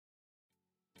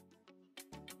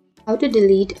How to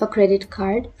delete a credit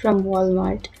card from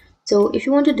Walmart. So if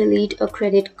you want to delete a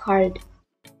credit card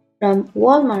from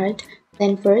Walmart,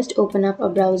 then first open up a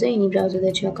browser, any browser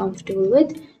that you're comfortable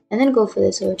with, and then go for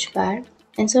the search bar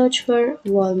and search for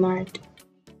Walmart.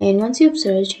 And once you've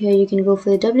searched, here you can go for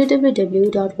the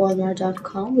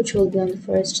www.walmart.com, which will be on the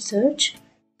first search.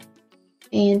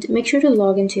 And make sure to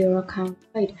log into your account,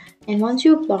 right? And once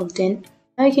you've logged in,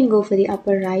 now you can go for the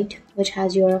upper right, which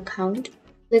has your account.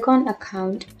 Click on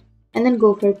account and then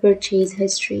go for purchase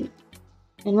history.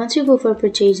 And once you go for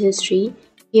purchase history,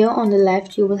 here on the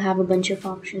left you will have a bunch of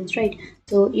options, right?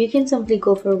 So you can simply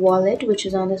go for wallet, which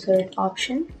is on the third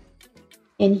option.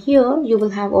 And here you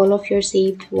will have all of your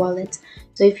saved wallets.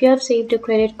 So if you have saved a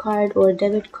credit card or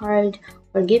debit card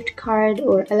or gift card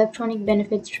or electronic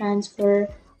benefits transfer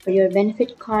or your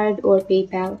benefit card or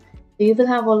PayPal, so you will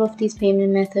have all of these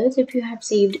payment methods. If you have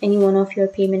saved any one of your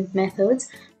payment methods,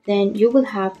 then you will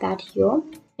have that here.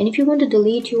 And if you want to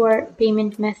delete your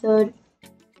payment method,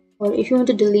 or if you want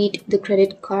to delete the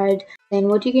credit card, then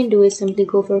what you can do is simply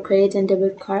go for credit and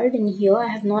debit card. And here I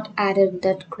have not added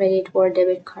that credit or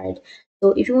debit card.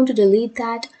 So if you want to delete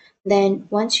that, then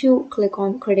once you click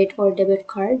on credit or debit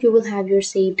card, you will have your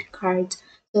saved cards.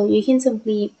 So you can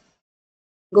simply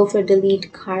go for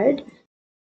delete card.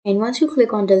 And once you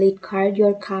click on delete card,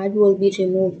 your card will be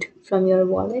removed from your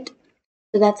wallet.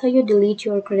 So that's how you delete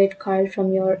your credit card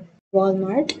from your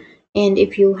Walmart. And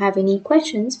if you have any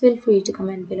questions, feel free to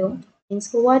comment below. Thanks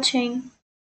for watching.